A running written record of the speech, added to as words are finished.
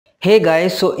Hey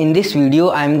guys, so in this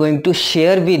video I'm going to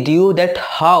share with you that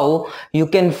how you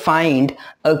can find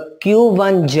a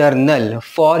Q1 journal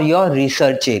for your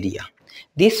research area.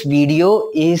 This video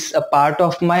is a part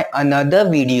of my another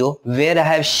video where I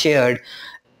have shared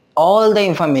all the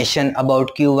information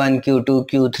about Q1, Q2,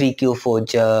 Q3, Q4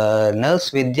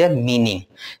 journals with their meaning.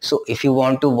 So if you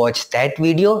want to watch that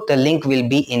video, the link will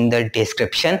be in the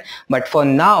description. But for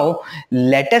now,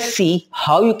 let us see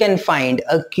how you can find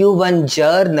a Q1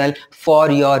 journal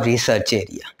for your research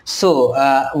area. So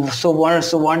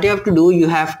what you have to do, you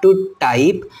have to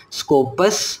type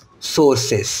Scopus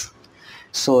sources.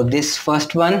 So this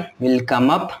first one will come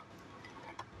up.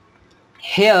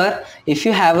 Here, if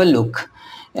you have a look,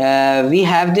 we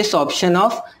have this option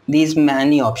of these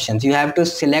many options. You have to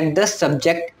select the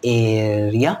subject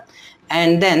area,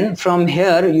 and then from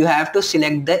here you have to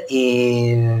select the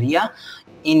area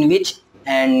in which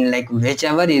and like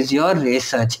whichever is your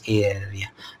research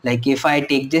area. Like if I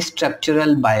take this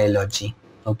structural biology,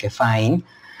 okay, fine.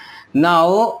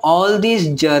 Now all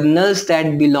these journals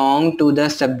that belong to the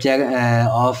subject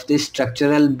of this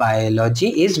structural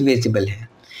biology is visible here.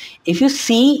 If you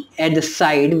see at the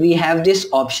side, we have this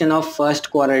option of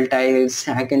first quartile,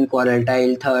 second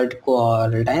quartile, third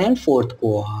quartile and fourth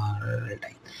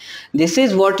quartile. This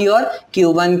is what your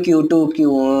Q1, Q2,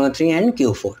 Q3 and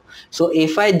Q4. So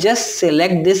if I just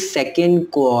select this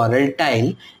second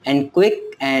quartile and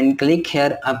click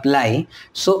here apply,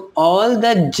 so all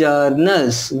the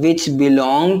journals which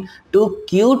belong to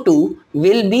Q2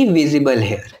 will be visible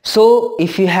here. So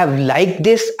if you have liked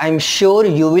this, I'm sure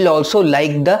you will also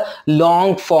like the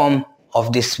long form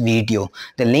of this video.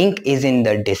 The link is in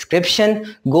the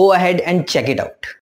description. Go ahead and check it out.